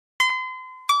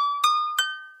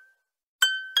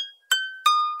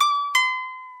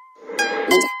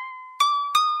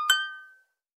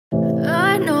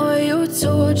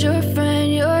told your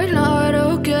friend you're not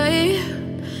okay,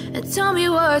 and tell me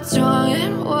what's wrong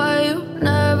and why you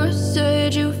never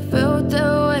said you felt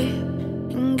that way.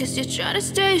 And guess you're trying to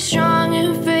stay strong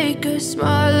and fake a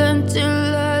smile until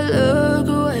I look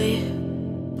away.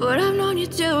 But I've known you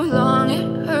too long,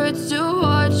 it hurts to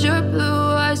watch your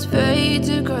blue eyes fade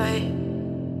to gray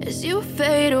as you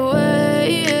fade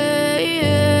away,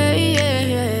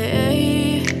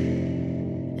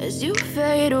 as you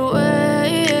fade away.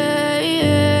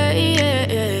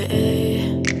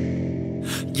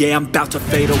 Yeah, I'm about to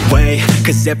fade away,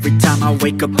 cause every time I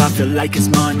wake up I feel like it's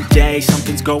Monday.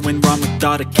 Something's going wrong with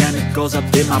all the chemicals up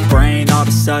in my brain. All of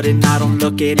a sudden I don't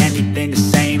look at anything the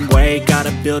same way.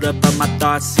 Gotta build up of my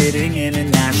thoughts sitting in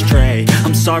an ashtray.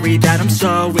 I'm sorry that I'm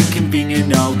so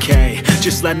inconvenient, okay.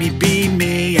 Just let me be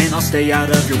me and I'll stay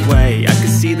out of your way. I can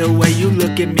see the way you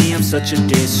look at me, I'm such a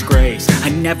disgrace. I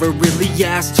never really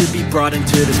asked to be brought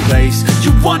into this place.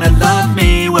 You wanna love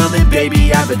me? Well then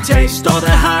baby I have a taste. All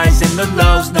the highs and the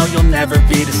lows, no you'll never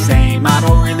be the same. I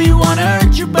don't really wanna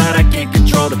hurt you but I can't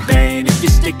control the pain. If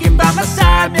you're sticking by my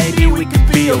side, maybe we could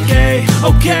be okay.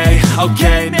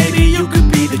 Okay, maybe you could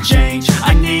be the change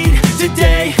I need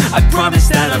today. I promise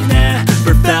that I've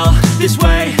never felt this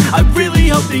way. I really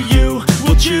hope that you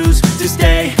will choose to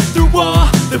stay through all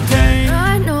the pain.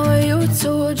 I know you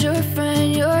told your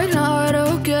friend you're not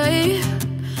okay,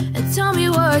 and tell me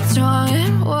what's wrong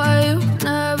and why you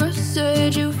never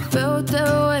said you felt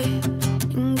that way.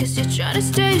 And guess you're trying to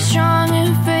stay strong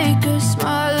and fake a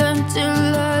smile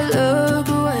until I look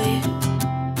away.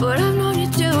 But I've known you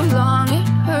too long, it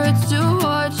hurts to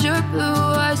watch your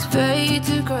blue eyes fade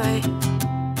to gray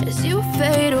as you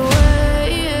fade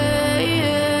away,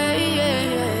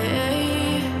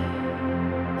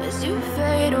 as you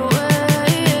fade away,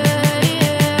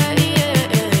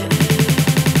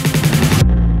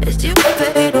 as you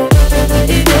fade away.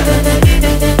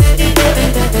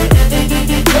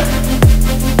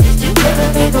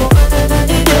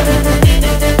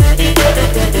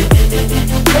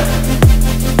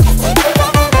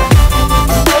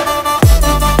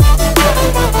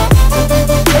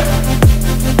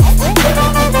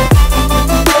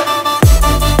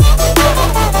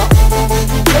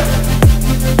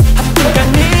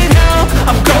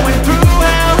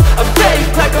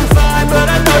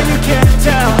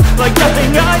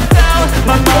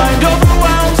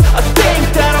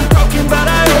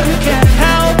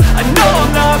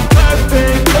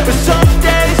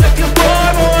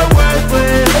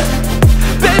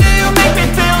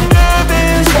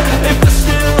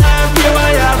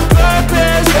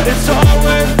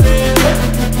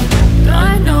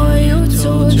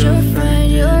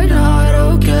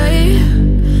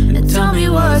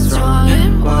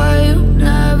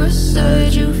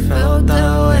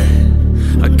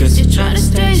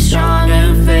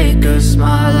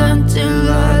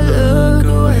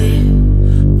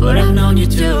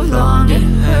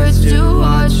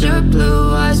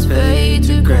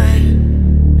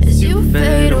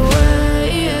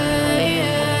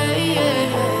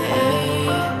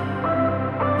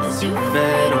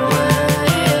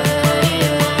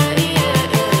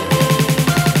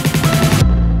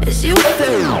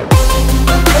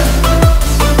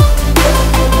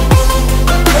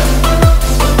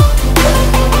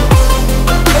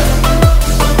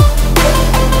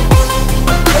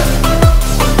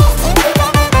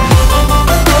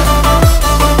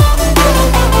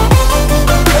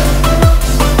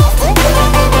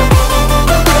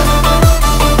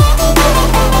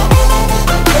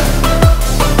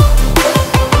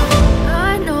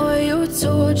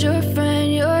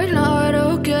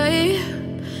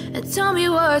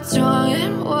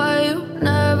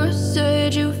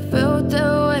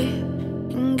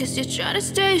 Try to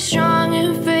stay strong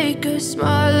and fake a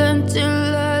smile until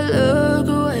I look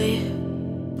away.